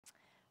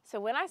So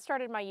when I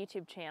started my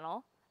YouTube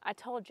channel, I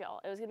told y'all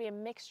it was gonna be a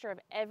mixture of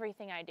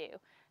everything I do.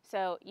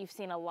 So you've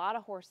seen a lot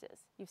of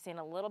horses, you've seen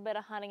a little bit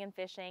of hunting and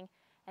fishing,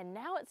 and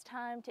now it's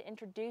time to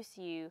introduce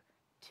you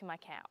to my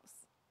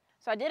cows.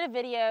 So I did a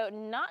video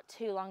not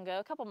too long ago,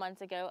 a couple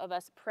months ago, of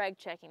us preg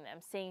checking them,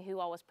 seeing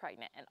who all was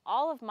pregnant, and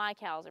all of my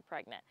cows are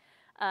pregnant,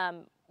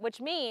 which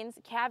means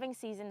calving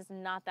season is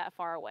not that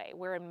far away.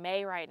 We're in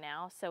May right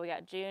now, so we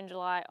got June,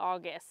 July,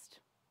 August.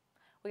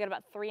 We got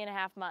about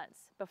 3.5 months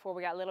before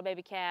we got little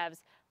baby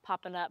calves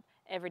popping up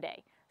every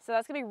day. So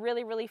that's gonna be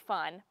really, really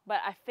fun,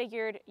 but I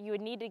figured you would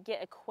need to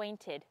get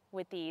acquainted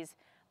with these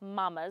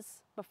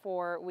mamas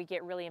before we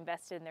get really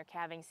invested in their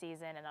calving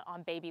season and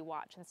on baby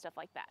watch and stuff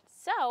like that.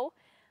 So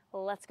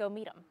let's go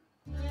meet them.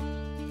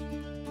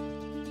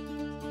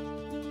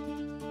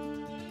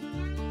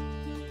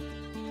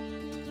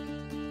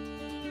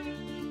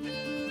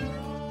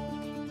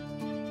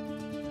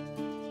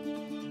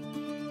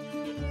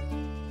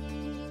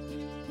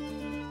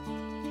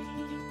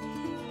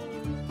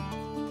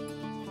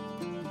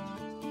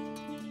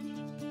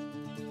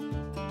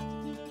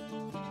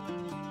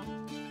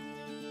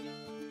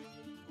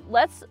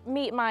 Let's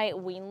meet my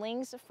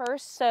weanlings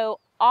first. So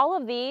all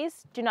of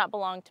these do not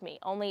belong to me.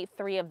 Only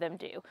 3 of them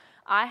do.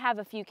 I have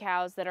a few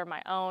cows that are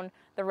my own.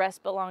 The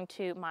rest belong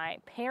to my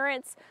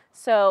parents.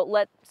 So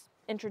let's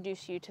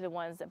introduce you to the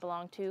ones that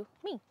belong to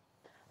me.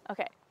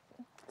 Okay,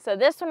 so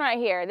this one right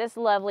here, this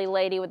lovely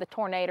lady with the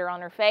tornado on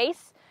her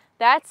face,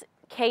 that's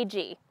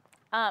KG.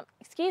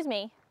 Excuse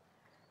me,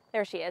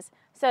 there she is.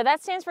 So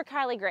that stands for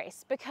Kylie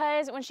Grace,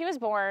 because when she was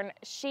born,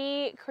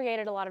 she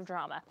created a lot of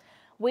drama.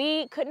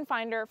 We couldn't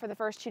find her for the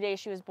first 2 days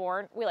she was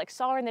born. We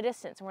saw her in the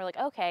distance and we're like,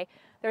 okay,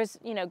 there's,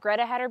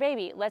 Greta had her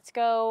baby, let's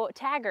go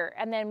tag her.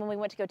 And then when we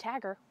went to go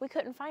tag her, we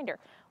couldn't find her.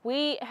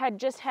 We had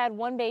just had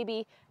one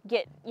baby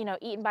get,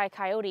 eaten by a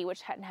coyote,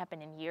 which hadn't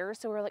happened in years.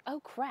 So we were like, oh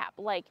crap,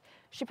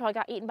 she probably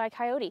got eaten by a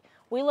coyote.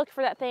 We looked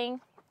for that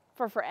thing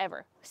for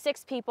forever.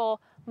 6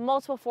 people,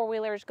 multiple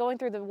 4-wheelers, going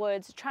through the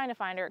woods, trying to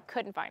find her,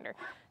 couldn't find her.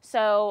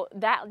 So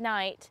that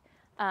night,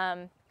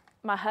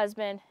 my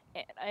husband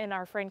and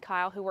our friend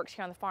Kyle, who works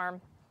here on the farm,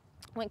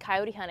 went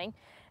coyote hunting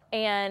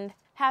and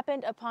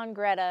happened upon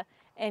Greta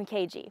and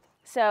KG.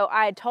 So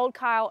I had told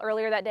Kyle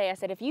earlier that day, I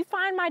said, if you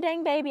find my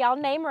dang baby, I'll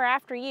name her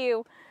after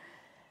you.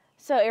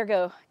 So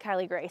ergo,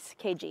 Kylie Grace,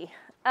 KG.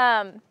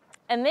 And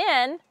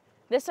then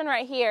this one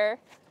right here,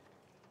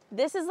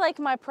 this is like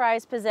my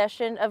prized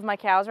possession of my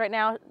cows right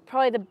now.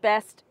 Probably the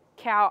best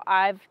cow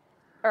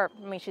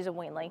she's a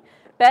weanling.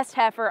 Best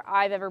heifer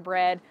I've ever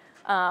bred.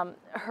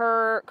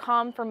 Her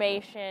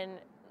conformation,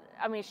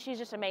 she's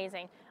just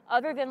amazing.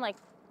 Other than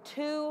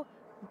 2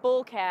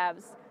 bull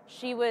calves,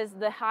 she was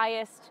the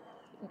highest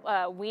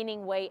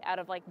weaning weight out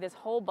of this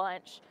whole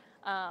bunch.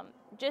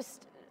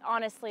 Just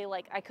honestly,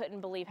 I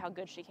couldn't believe how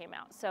good she came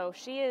out. So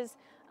she is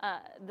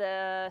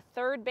the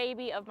 3rd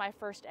baby of my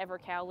first ever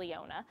cow,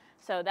 Leona.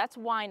 So that's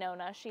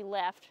Winona. She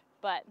left,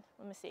 but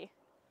let me see.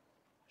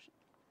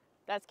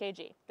 That's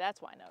KG.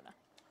 That's Winona.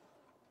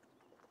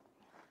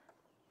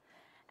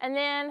 And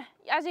then,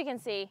 as you can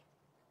see,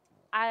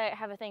 I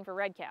have a thing for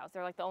red cows.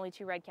 They're the only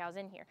 2 red cows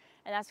in here.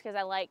 And that's because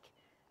I like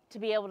to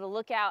be able to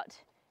look out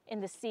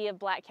in the sea of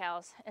black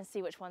cows and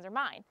see which ones are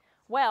mine.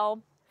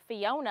 Well,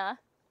 Fiona,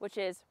 which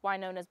is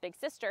Winona's big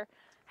sister,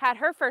 had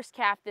her first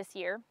calf this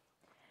year.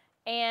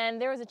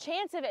 And there was a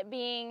chance of it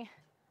being,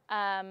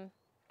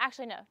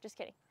 actually no, just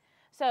kidding.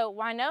 So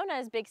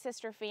Winona's big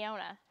sister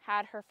Fiona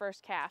had her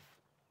first calf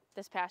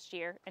this past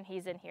year, and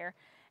he's in here.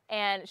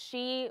 And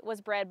she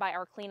was bred by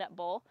our cleanup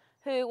bull,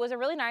 who was a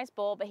really nice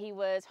bull, but he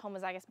was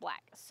homozygous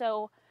black.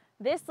 So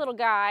this little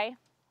guy,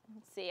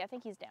 let's see, I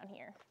think he's down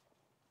here.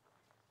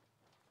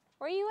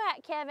 Where are you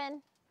at,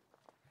 Kevin?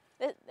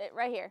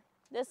 Right here.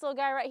 This little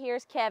guy right here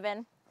is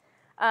Kevin.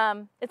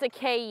 It's a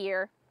K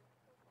year.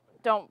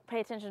 Don't pay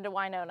attention to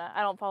Winona.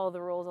 I don't follow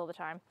the rules all the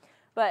time.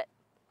 But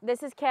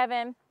this is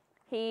Kevin.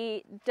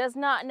 He does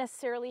not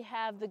necessarily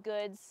have the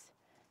goods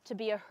to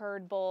be a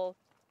herd bull,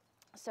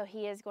 so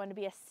he is going to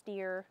be a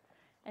steer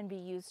and be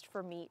used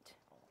for meat.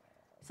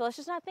 So let's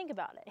just not think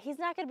about it. He's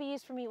not going to be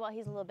used for meat while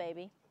he's a little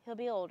baby. He'll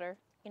be older,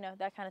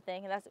 that kind of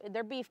thing. And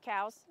they're beef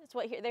cows. That's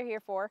what they're here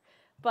for.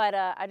 But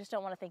I just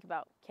don't want to think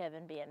about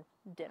Kevin being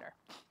dinner.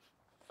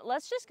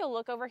 Let's just go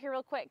look over here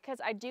real quick, because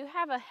I do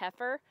have a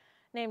heifer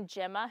named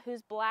Gemma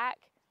who's black,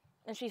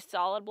 and she's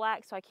solid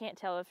black, so I can't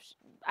tell if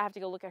I have to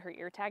go look at her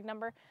ear tag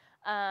number.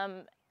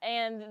 And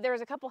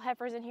there's a couple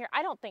heifers in here.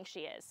 I don't think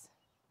she is.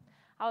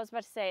 I was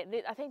about to say,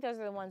 I think those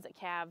are the ones that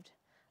calved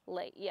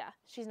late. Yeah,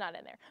 she's not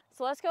in there.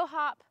 So let's go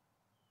hop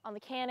on the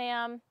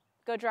Can-Am,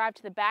 go drive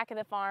to the back of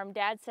the farm.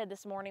 Dad said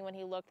this morning when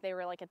he looked, they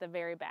were at the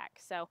very back.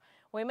 So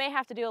we may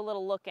have to do a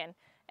little looking,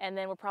 and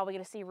then we're probably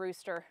gonna see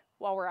Rooster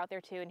while we're out there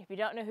too. And if you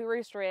don't know who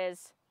Rooster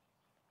is,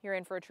 you're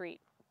in for a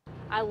treat.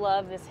 I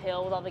love this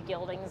hill with all the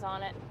gildings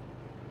on it.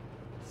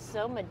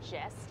 So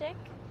majestic.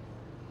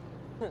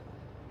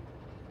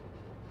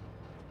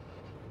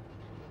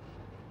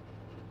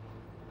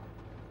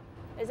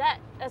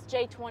 That's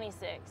J26.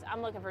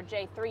 I'm looking for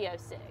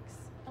J306.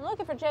 I'm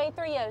looking for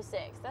J306.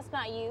 That's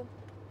not you.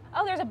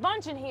 Oh, there's a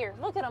bunch in here.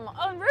 Look at them.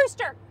 Oh,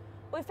 Rooster,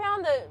 we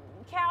found the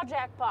cow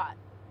jackpot.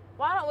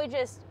 Why don't we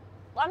just,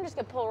 I'm just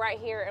gonna pull right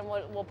here and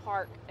we'll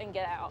park and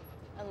get out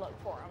and look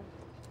for them.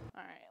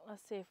 All right,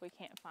 let's see if we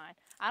can't find.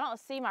 I don't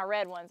see my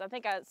red ones. I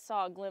think I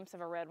saw a glimpse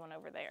of a red one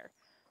over there.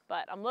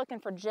 But I'm looking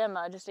for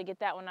Gemma just to get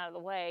that one out of the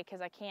way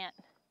because I can't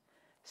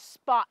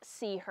spot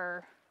see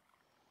her.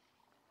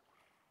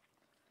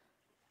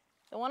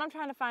 The one I'm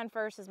trying to find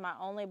first is my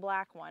only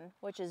black one,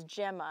 which is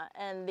Gemma,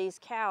 and these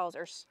cows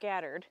are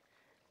scattered.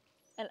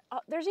 And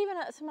there's even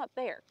some up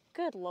there.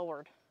 Good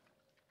Lord.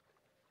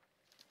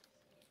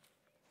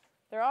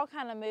 They're all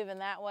kind of moving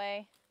that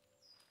way.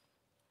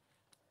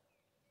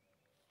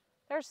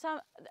 There's some,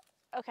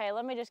 okay,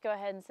 let me just go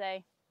ahead and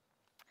say,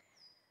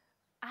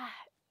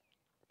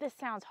 this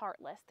sounds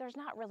heartless. There's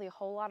not really a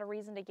whole lot of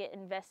reason to get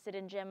invested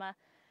in Gemma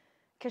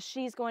because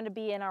she's going to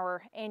be in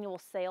our annual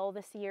sale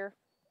this year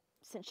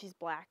since she's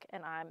black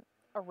and I'm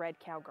a red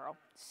cowgirl.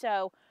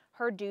 So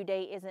her due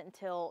date isn't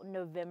until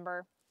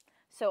November.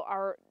 So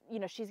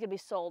she's gonna be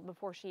sold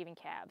before she even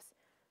calves.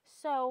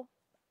 So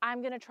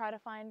I'm gonna try to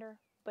find her,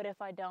 but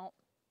if I don't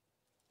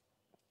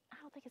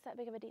think it's that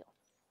big of a deal.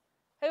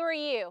 Who are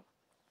you?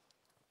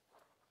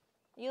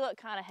 You look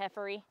kind of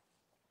heifery.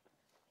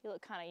 You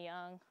look kind of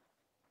young.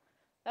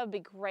 That would be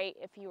great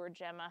if you were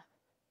Gemma.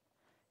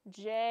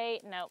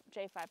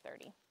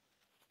 J530.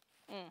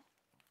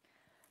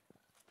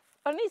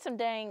 I need some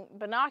dang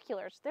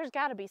binoculars. There's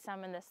got to be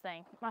some in this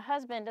thing. My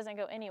husband doesn't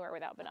go anywhere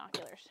without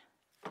binoculars.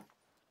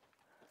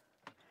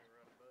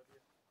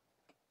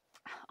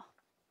 Oh,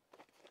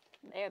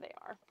 there they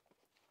are.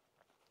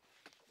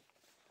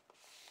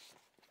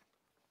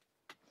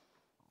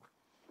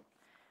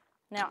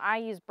 Now I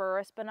use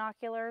Burris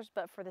binoculars,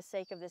 but for the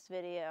sake of this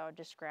video, I'll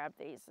just grab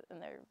these in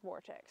their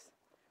vortex.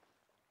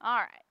 All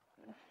right.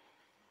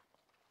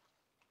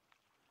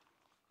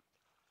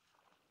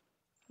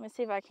 Let me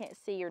see if I can't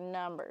see your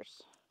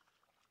numbers.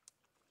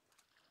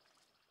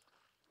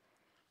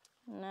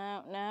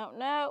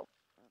 No.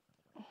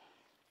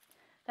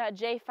 That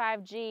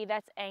J5G,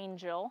 that's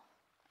Angel.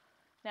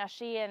 Now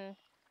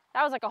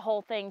that was like a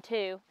whole thing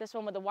too. This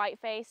one with the white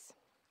face,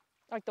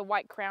 like the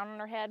white crown on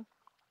her head.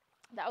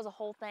 That was a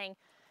whole thing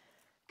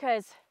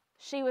because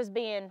she was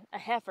being a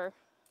heifer,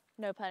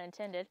 no pun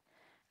intended,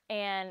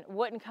 and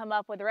wouldn't come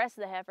up with the rest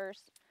of the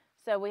heifers.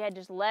 So we had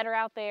just let her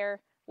out there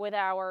with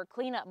our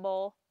cleanup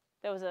bull.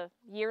 That was a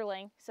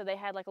yearling, so they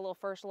had like a little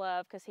first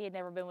love because he had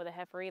never been with a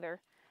heifer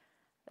either.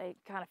 They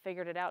kind of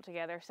figured it out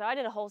together. So I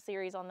did a whole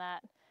series on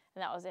that,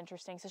 and that was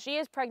interesting. So she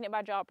is pregnant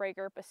by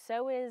Jawbreaker, but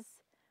so is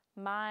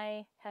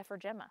my heifer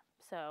Gemma.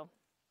 So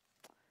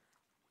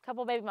a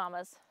couple baby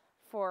mamas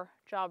for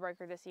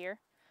Jawbreaker this year.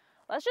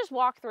 Let's just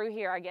walk through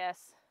here, I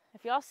guess.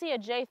 If y'all see a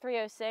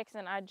J306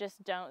 and I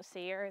just don't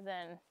see her,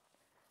 then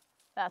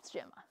that's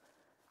Gemma.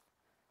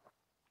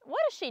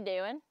 What is she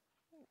doing?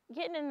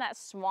 Getting in that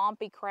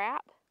swampy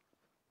crap?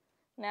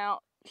 Now,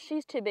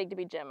 she's too big to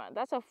be Gemma.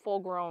 That's a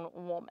full-grown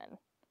woman.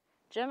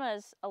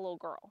 Gemma's a little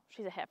girl.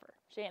 She's a heifer.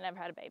 She ain't never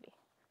had a baby.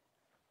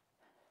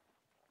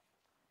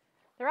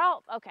 They're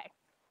all, okay.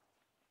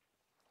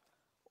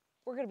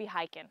 We're gonna be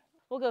hiking.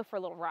 We'll go for a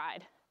little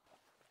ride.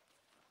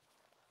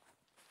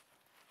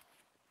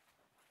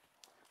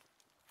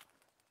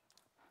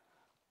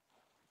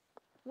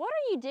 What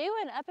are you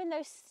doing up in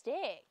those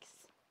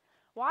sticks?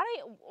 Why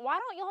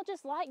don't y'all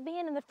just like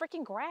being in the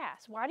freaking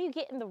grass? Why do you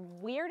get in the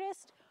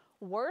weirdest,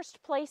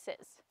 worst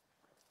places?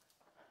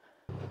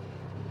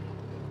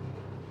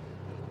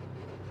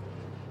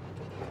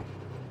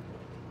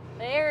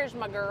 There's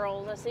my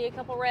girls. I see a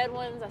couple red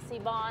ones. I see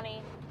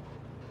Bonnie.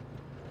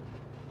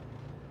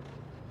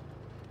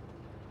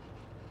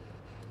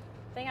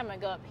 I think I'm gonna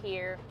go up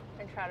here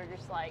and try to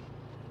just like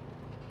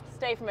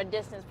stay from a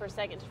distance for a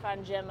second to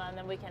find Gemma, and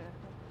then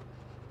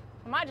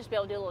I might just be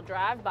able to do a little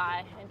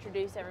drive-by,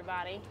 introduce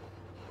everybody.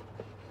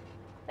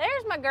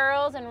 There's my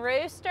girls and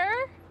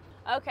Rooster.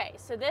 Okay,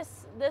 so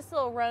this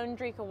little roan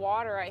drink of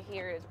water right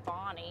here is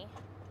Bonnie.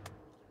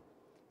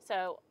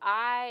 So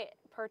I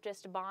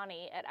purchased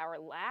Bonnie at our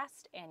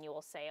last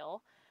annual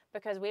sale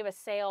because we have a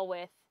sale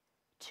with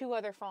 2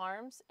 other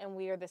farms and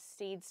we are the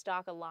Seed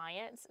Stock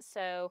Alliance.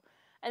 So,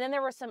 and then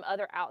there were some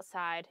other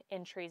outside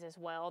entries as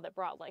well that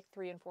brought like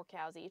 3 and 4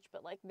 cows each,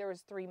 but like there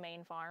was 3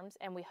 main farms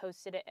and we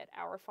hosted it at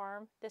our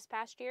farm this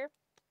past year.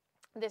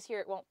 This year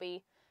it won't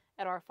be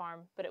at our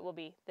farm, but it will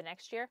be the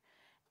next year.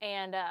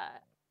 And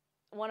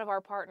one of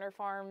our partner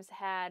farms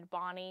had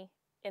Bonnie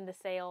in the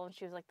sale, and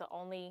she was like the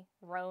only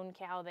roan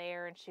cow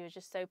there, and she was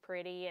just so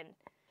pretty.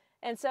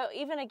 And so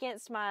even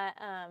against my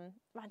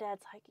my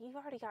dad's like, you've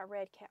already got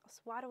red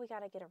cows, why do we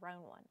gotta get a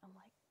roan one? I'm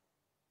like,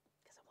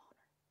 because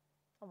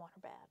I want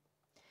her bad.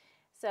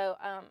 So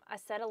I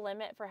set a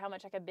limit for how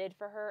much I could bid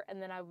for her,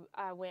 and then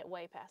I went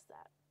way past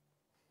that,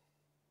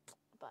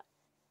 but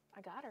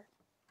I got her.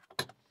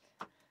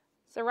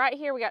 So right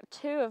here we got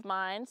 2 of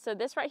mine. So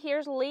this right here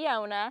is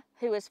Leona,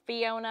 who is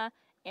Fiona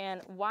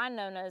and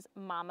Winona's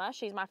mama.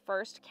 She's my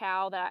first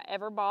cow that I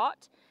ever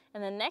bought.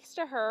 And then next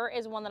to her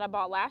is one that I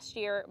bought last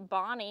year,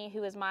 Bonnie,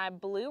 who is my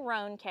blue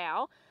roan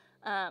cow.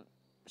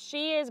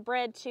 she is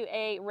bred to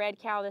a red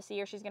cow this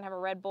year. She's gonna have a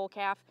red bull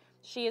calf.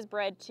 She is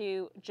bred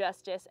to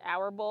Justice,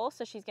 our bull,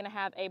 so she's gonna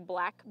have a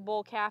black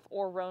bull calf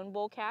or roan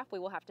bull calf. We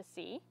will have to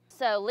see.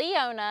 So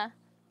Leona,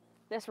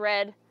 this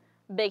red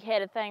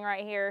big-headed thing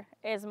right here,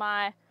 is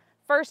my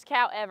first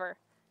cow ever.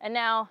 And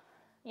now,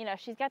 you know,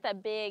 she's got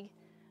that big,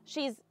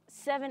 she's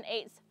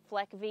 7/8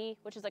 Fleck V,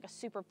 which is like a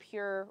super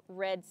pure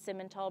red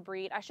Simmental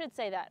breed. I should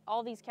say that.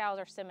 All these cows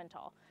are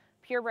Simmental,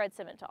 purebred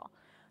Simmental.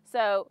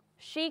 So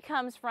she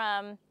comes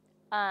from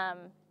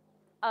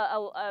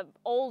a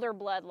older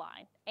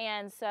bloodline.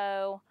 And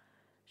so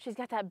she's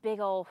got that big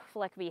old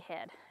Fleck V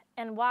head.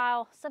 And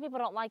while some people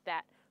don't like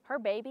that, her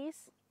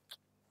babies,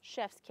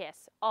 chef's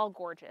kiss, all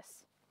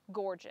gorgeous,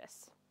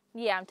 gorgeous.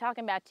 Yeah, I'm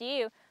talking about to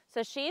you.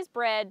 So she's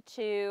bred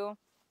to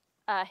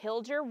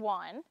Hilger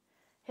 1.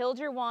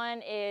 Hilger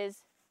 1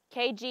 is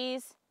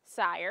KG's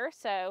sire,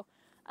 so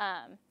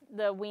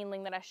the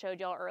weanling that I showed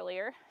y'all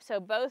earlier. So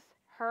both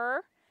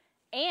her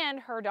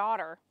and her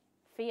daughter,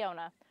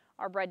 Fiona,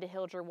 are bred to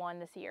Hilger 1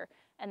 this year.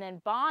 And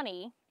then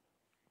Bonnie,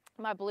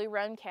 my blue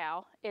roan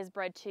cow, is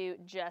bred to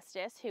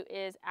Justice, who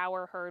is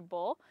our herd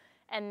bull.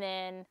 And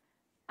then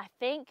I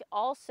think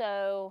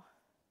also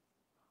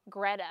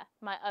Greta,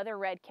 my other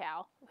red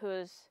cow,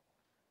 who's,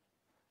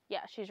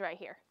 yeah, she's right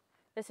here.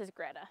 This is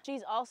Greta.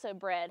 She's also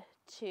bred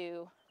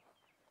to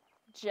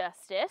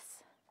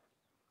Justice.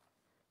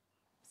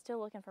 Still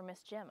looking for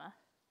Miss Gemma.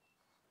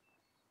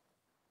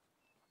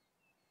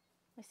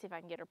 Let me see if I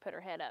can get her put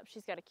her head up.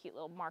 She's got a cute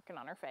little marking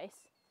on her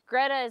face.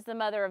 Greta is the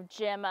mother of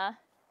Gemma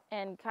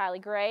and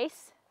Kylie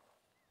Grace.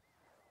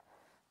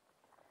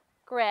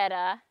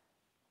 Greta.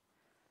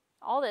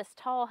 All this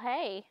tall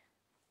hay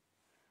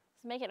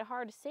is making it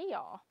hard to see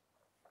y'all.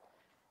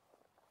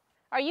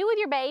 Are you with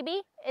your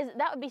baby?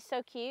 That would be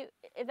so cute.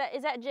 Is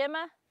that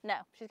Gemma? No,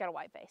 she's got a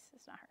white face.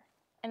 It's not her.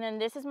 And then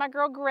this is my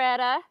girl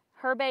Greta.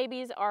 Her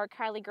babies are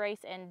Kylie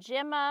Grace and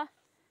Gemma.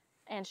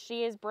 And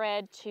she is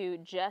bred to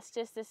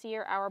Justice this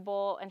year, our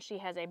bull. And she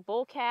has a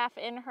bull calf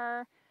in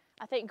her.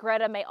 I think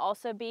Greta may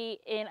also be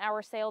in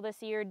our sale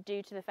this year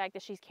due to the fact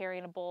that she's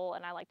carrying a bull.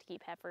 And I like to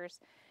keep heifers.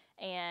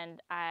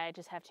 And I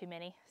just have too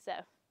many. So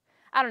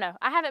I don't know.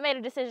 I haven't made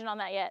a decision on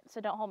that yet.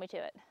 So don't hold me to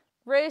it.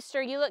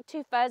 Rooster, you look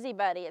too fuzzy,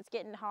 buddy. It's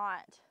getting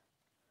hot.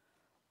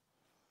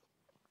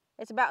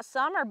 It's about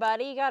summer,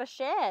 buddy. You got a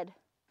shed.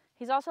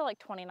 He's also like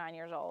 29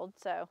 years old,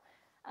 so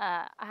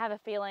I have a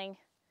feeling,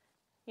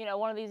 you know,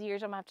 one of these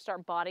years I'm gonna have to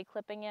start body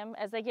clipping him.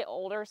 As they get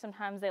older,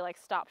 sometimes they like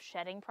stop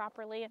shedding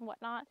properly and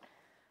whatnot.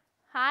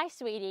 Hi,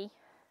 sweetie.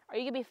 Are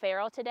you gonna be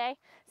feral today?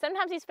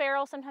 Sometimes he's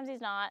feral, sometimes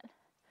he's not.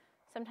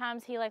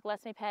 Sometimes he like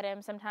lets me pet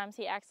him. Sometimes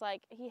he acts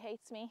like he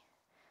hates me.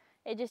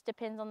 It just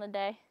depends on the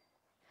day.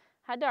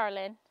 Hi,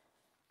 darling.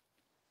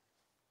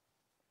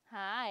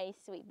 Hi,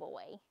 sweet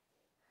boy.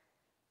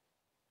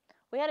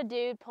 We had a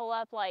dude pull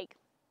up like,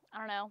 I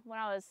don't know, when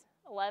I was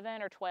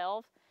 11 or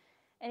 12,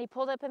 and he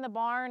pulled up in the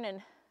barn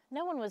and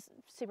no one was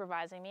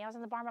supervising me. I was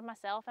in the barn by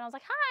myself and I was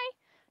like, hi,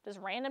 just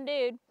random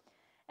dude.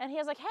 And he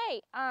was like,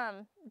 hey,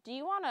 do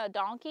you want a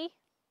donkey?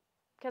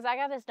 Because I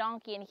got this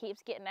donkey and he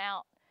keeps getting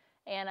out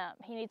and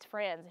he needs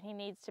friends and he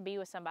needs to be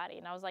with somebody.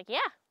 And I was like, yeah,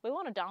 we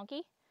want a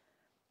donkey.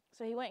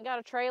 So he went and got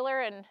a trailer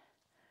and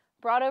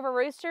brought over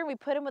Rooster. We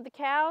put him with the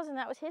cows and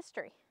that was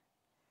history.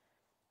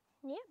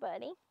 Yeah,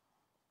 buddy.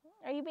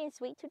 Are you being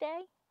sweet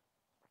today?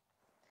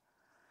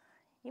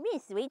 You're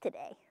being sweet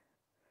today.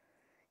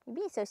 You're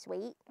being so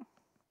sweet.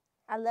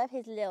 I love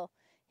his little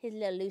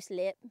loose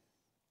lip.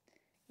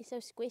 He's so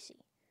squishy.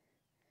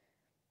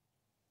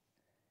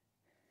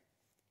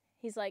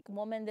 He's like,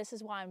 woman, this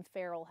is why I'm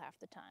feral half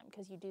the time,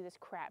 because you do this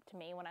crap to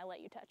me when I let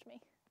you touch me.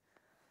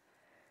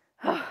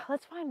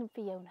 Let's find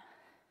Fiona.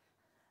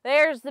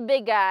 There's the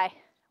big guy,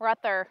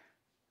 right there.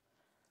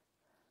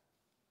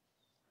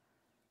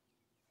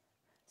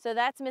 So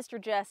that's Mr.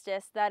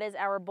 Justice. That is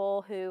our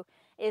bull who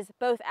is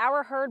both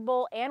our herd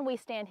bull and we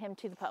stand him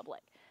to the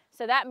public.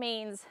 So that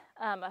means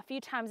a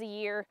few times a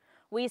year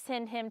we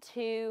send him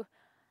to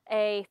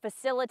a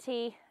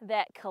facility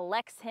that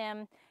collects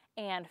him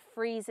and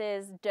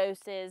freezes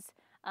doses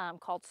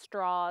called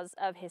straws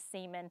of his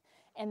semen.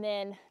 And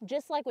then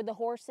just like with the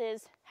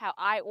horses, how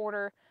I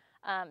order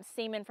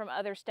semen from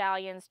other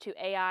stallions to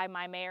AI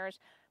my mares,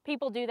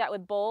 people do that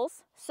with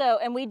bulls. So,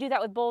 and we do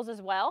that with bulls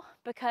as well,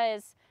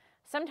 because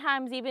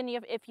sometimes even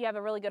if you have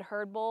a really good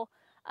herd bull,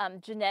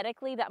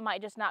 genetically that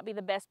might just not be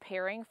the best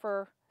pairing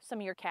for some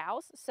of your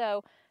cows.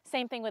 So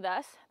same thing with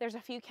us. There's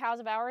a few cows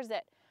of ours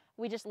that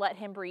we just let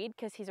him breed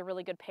because he's a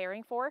really good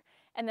pairing for.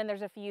 And then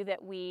there's a few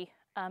that we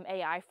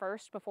AI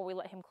first before we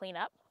let him clean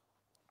up.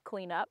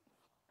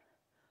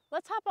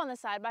 Let's hop on the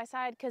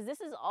side-by-side because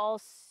this is all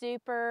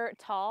super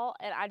tall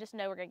and I just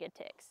know we're gonna get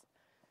ticks.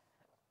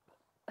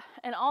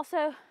 And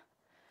also,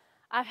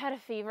 I've had a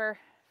fever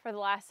for the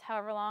last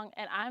however long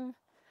and I'm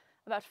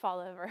about to fall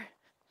over.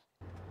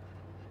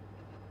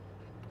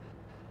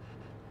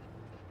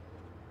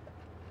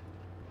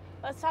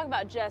 Let's talk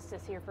about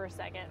Justice here for a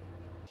second.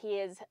 He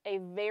is a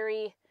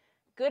very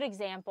good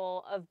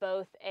example of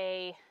both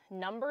a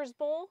numbers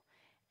bull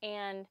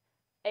and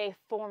a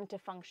form to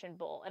function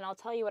bull. And I'll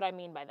tell you what I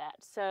mean by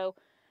that. So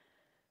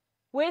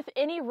with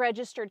any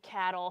registered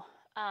cattle,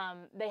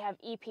 they have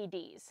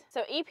EPDs.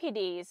 So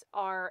EPDs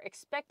are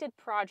expected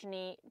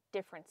progeny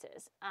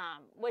differences,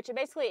 which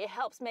basically it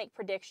helps make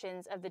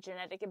predictions of the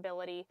genetic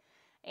ability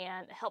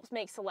and helps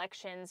make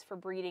selections for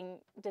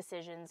breeding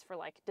decisions for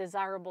like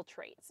desirable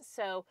traits.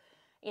 So,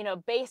 you know,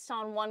 based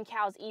on one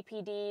cow's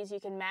EPDs, you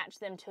can match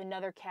them to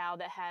another cow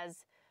that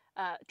has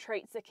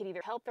traits that could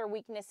either help their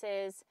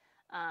weaknesses.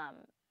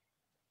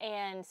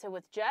 And so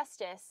with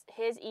Justice,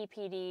 his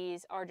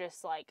EPDs are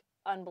just like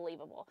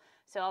unbelievable.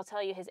 So I'll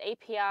tell you his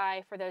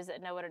API, for those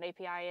that know what an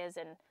API is,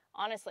 and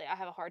honestly, I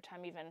have a hard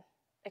time even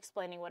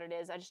explaining what it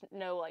is. I just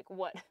know like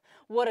what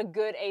a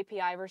good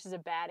API versus a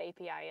bad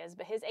API is.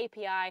 But his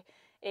API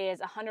is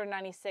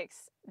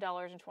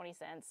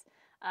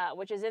 $196.20,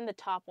 which is in the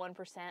top 1%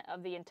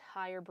 of the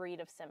entire breed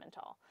of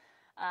Simmental.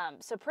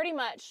 So pretty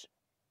much,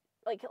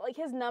 like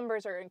his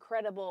numbers are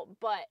incredible,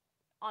 but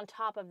on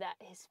top of that,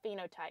 his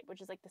phenotype,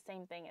 which is like the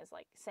same thing as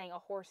like saying a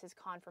horse's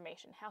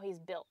conformation, how he's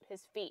built,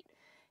 his feet,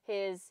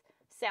 his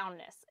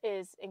soundness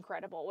is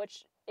incredible,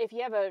 which if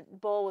you have a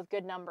bull with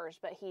good numbers,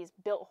 but he's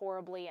built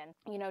horribly and,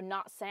 you know,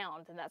 not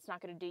sound, then that's not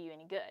going to do you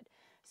any good.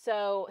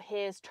 So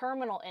his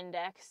terminal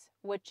index,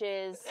 which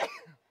is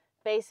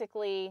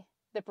basically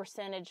the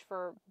percentage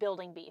for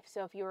building beef.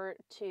 So if you were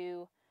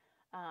to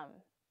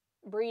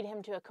breed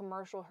him to a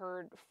commercial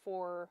herd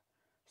for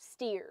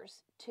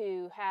steers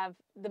to have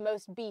the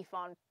most beef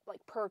on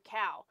like per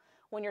cow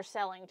when you're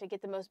selling to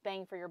get the most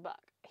bang for your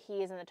buck,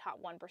 he is in the top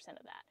 1%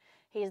 of that.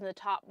 He's in the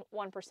top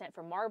 1%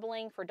 for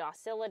marbling, for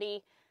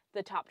docility,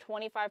 the top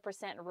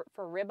 25%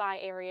 for ribeye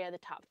area, the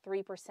top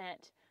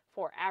 3%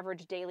 for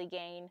average daily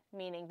gain,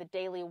 meaning the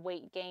daily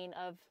weight gain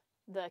of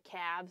the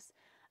calves,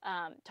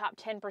 top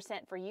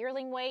 10% for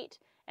yearling weight,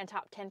 and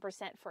top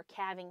 10% for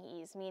calving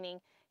ease,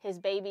 meaning his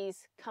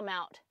babies come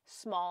out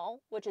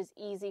small, which is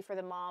easy for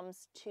the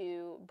moms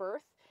to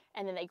birth,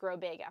 and then they grow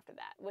big after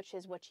that, which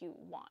is what you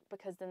want,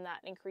 because then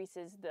that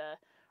increases the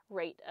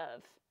rate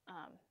of,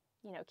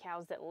 you know,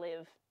 cows that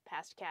live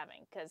past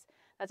calving, because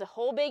that's a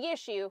whole big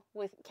issue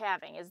with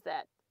calving, is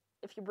that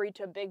if you breed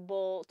to a big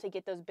bull to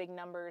get those big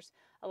numbers,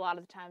 a lot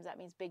of the times that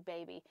means big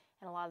baby,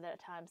 and a lot of the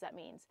times that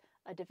means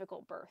a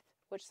difficult birth,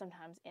 which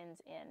sometimes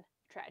ends in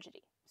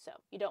tragedy. So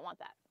you don't want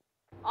that.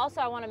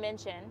 Also, I want to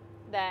mention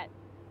that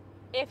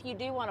if you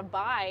do want to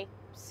buy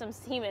some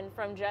semen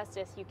from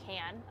Justice, you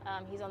can.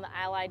 He's on the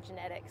Allied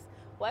Genetics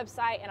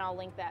website, and I'll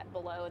link that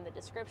below in the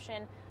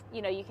description.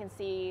 You know, you can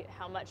see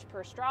how much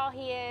per straw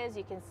he is.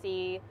 You can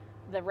see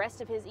the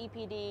rest of his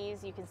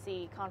EPDs. You can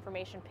see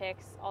confirmation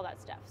pics, all that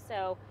stuff.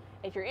 So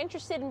if you're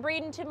interested in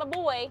breeding to my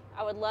boy,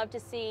 I would love to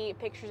see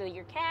pictures of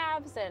your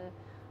calves. And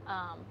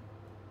I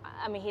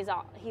mean, he's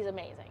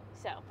amazing.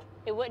 So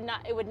it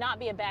would not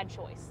be a bad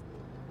choice.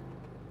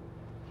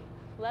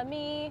 Let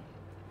me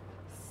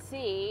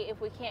see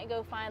if we can't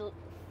go find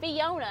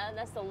Fiona.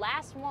 That's the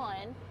last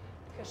one,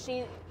 because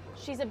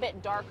she's a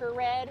bit darker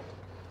red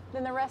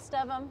than the rest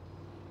of them.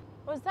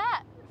 What was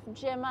that,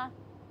 Gemma?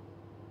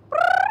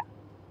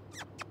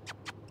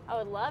 I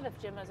would love if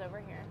Gemma's over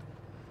here.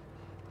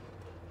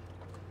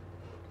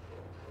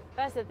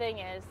 That's the thing,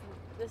 is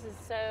this is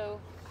so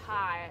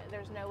high,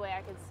 there's no way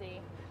I could see.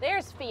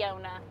 There's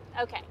Fiona.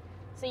 Okay,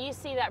 so you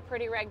see that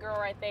pretty red girl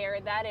right there?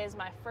 That is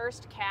my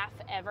first calf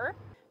ever.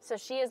 So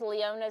she is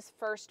Leona's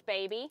first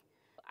baby.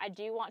 I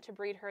do want to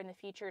breed her in the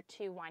future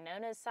to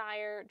Winona's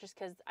sire, just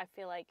because I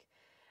feel like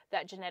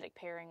that genetic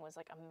pairing was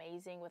like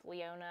amazing with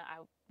Leona. I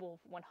will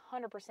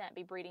 100%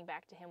 be breeding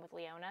back to him with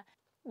Leona.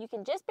 You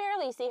can just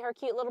barely see her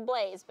cute little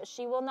blaze, but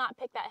she will not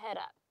pick that head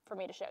up for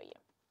me to show you.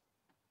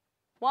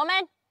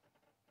 Woman?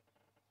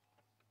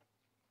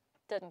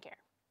 Doesn't care.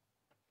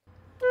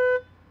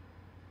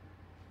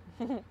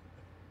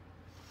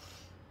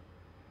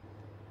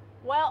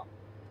 Well,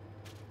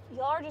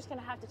 y'all are just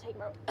gonna have to take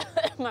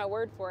my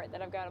word for it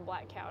that I've got a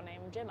black cow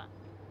named Gemma.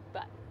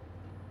 But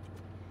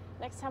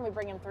next time we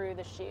bring him through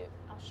the chute,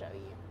 I'll show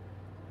you.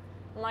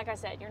 And like I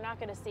said, you're not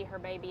gonna see her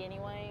baby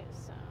anyway,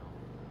 so.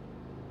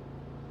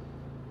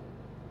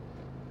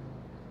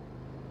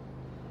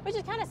 Which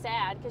is kind of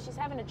sad, because she's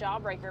having a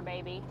jawbreaker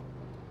baby,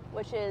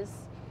 which is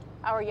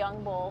our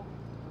young bull.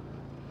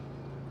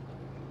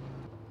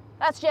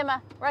 That's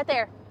Gemma, right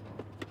there.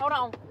 Hold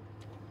on.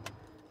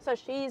 So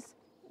she's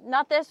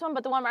not this one,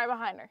 but the one right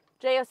behind her.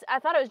 I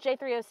thought it was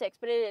J306,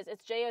 but it is.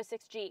 It's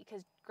J06G,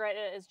 because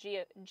Greta is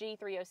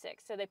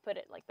G306, so they put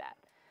it like that.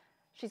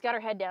 She's got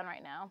her head down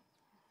right now.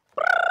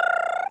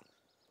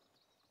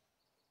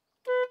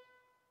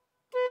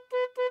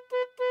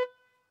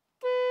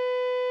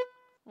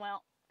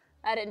 Well,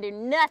 I didn't do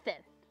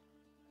nothing.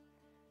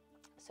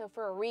 So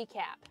for a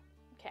recap,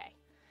 okay,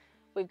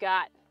 we've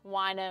got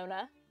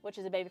Winona, which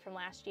is a baby from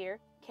last year,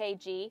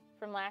 KG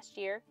from last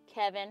year,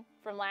 Kevin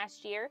from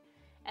last year,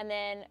 and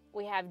then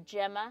we have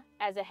Gemma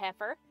as a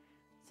heifer,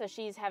 so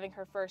she's having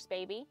her first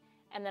baby.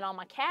 And then all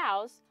my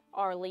cows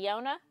are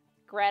Leona,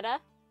 Greta,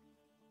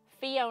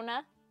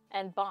 Fiona,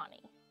 and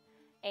Bonnie.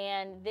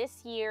 And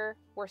this year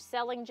we're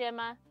selling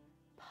Gemma,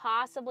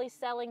 possibly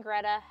selling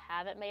Greta.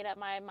 Haven't made up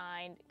my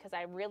mind because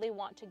I really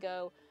want to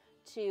go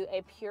to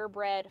a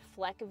purebred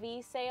Fleck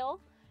V sale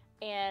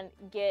and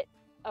get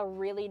a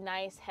really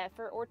nice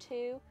heifer or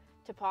two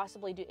to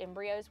possibly do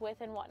embryos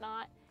with and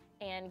whatnot,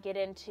 and get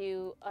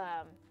into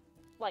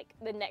like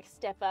the next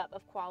step up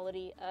of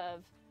quality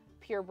of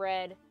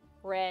purebred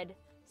red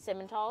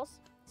Simmentals.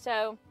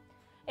 So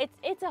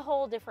it's a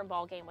whole different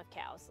ball game with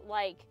cows.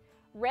 Like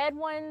red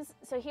ones,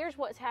 so here's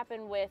what's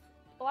happened with,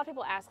 a lot of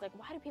people ask, like,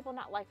 why do people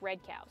not like red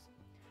cows?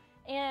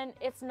 And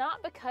it's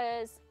not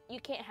because you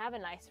can't have a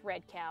nice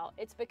red cow.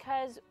 It's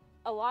because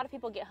a lot of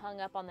people get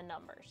hung up on the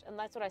numbers. And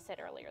that's what I said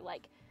earlier.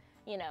 Like,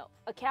 you know,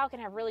 a cow can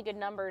have really good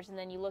numbers and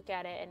then you look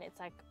at it and it's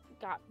like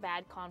got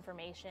bad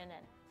conformation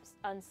and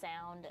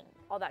unsound and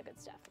all that good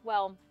stuff.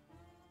 Well,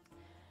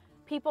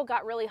 people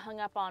got really hung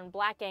up on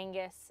Black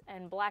Angus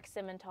and Black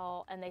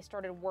Simmental, and they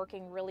started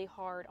working really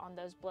hard on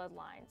those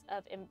bloodlines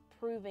of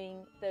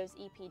improving those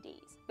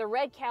EPDs. The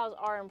red cows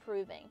are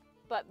improving,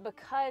 but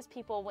because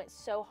people went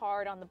so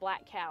hard on the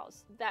black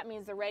cows, that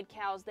means the red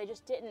cows, they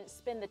just didn't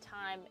spend the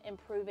time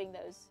improving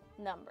those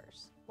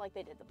numbers like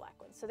they did the black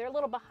ones. So they're a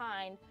little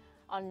behind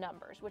on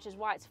numbers, which is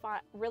why it's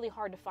really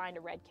hard to find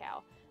a red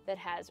cow that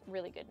has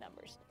really good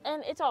numbers.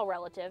 And it's all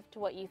relative to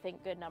what you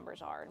think good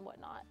numbers are and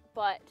whatnot.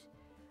 But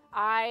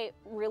I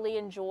really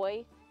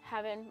enjoy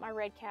having my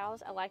red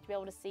cows. I like to be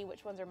able to see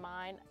which ones are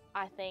mine.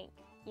 I think,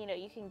 you know,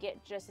 you can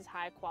get just as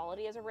high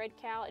quality as a red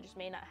cow. It just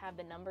may not have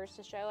the numbers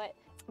to show it.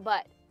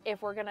 But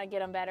if we're gonna get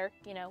them better,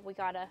 you know, we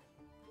gotta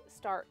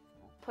start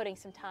putting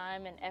some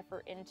time and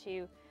effort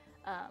into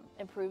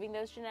improving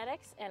those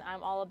genetics. And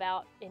I'm all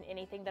about, in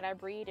anything that I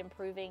breed,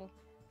 improving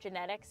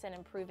genetics and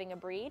improving a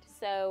breed.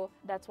 So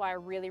that's why I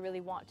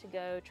really want to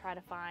go try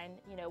to find,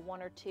 you know,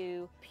 1 or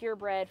 2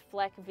 purebred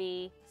Fleck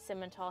V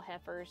Simmental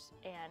heifers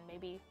and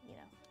maybe, you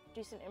know,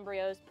 do some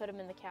embryos, put them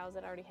in the cows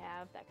that I already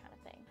have, that kind of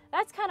thing.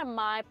 That's kind of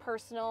my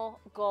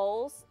personal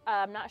goals.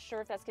 I'm not sure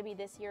if that's gonna be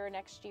this year or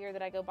next year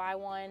that I go buy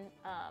one.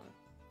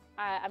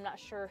 I'm not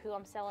sure who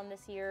I'm selling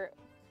this year,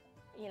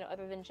 you know,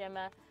 other than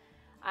Gemma.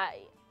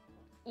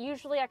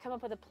 Usually I come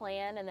up with a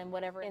plan and then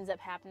whatever ends up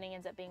happening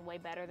ends up being way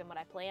better than what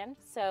I planned.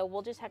 So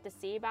we'll just have to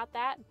see about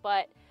that.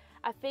 But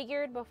I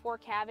figured before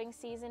calving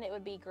season, it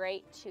would be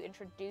great to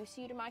introduce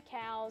you to my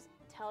cows,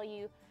 tell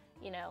you,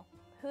 you know,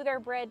 who they're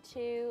bred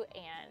to,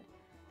 and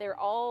they're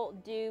all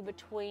due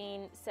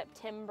between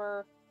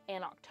September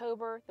and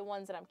October, the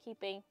ones that I'm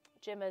keeping.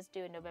 Gemma's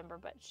due in November,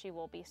 but she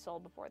will be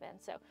sold before then.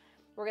 So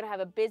we're gonna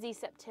have a busy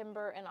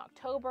September and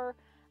October.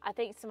 I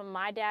think some of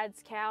my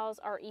dad's cows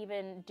are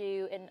even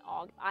due in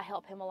August. I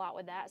help him a lot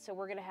with that. So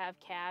we're gonna have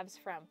calves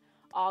from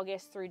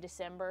August through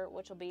December,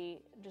 which will be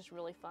just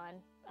really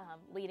fun,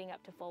 leading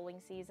up to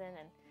foaling season.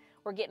 And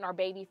we're getting our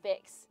baby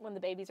fix when the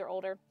babies are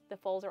older, the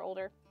foals are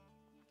older.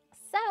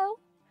 So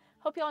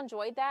hope y'all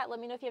enjoyed that. Let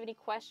me know if you have any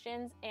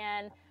questions.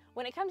 And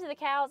when it comes to the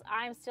cows,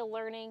 I'm still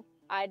learning.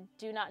 I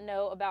do not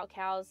know about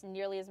cows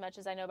nearly as much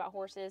as I know about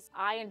horses.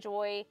 I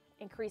enjoy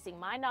increasing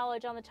my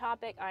knowledge on the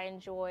topic. I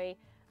enjoy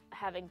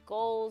having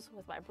goals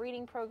with my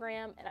breeding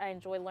program, and I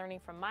enjoy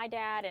learning from my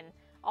dad and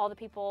all the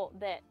people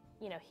that,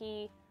 you know,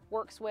 he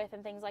works with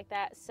and things like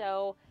that.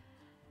 So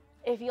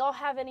if y'all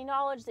have any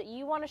knowledge that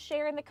you want to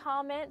share in the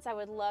comments, I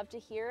would love to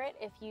hear it.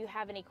 If you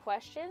have any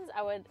questions,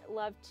 I would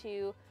love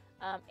to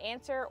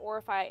answer, or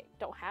if I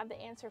don't have the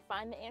answer,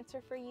 find the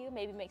answer for you,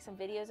 maybe make some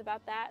videos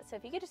about that. So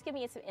if you could just give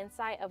me some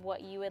insight of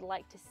what you would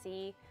like to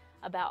see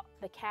about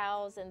the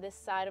cows and this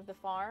side of the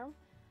farm,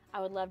 I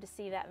would love to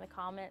see that in the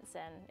comments.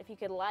 And if you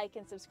could like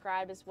and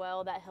subscribe as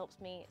well, that helps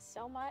me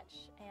so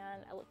much.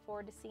 And I look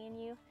forward to seeing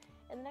you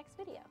in the next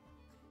video.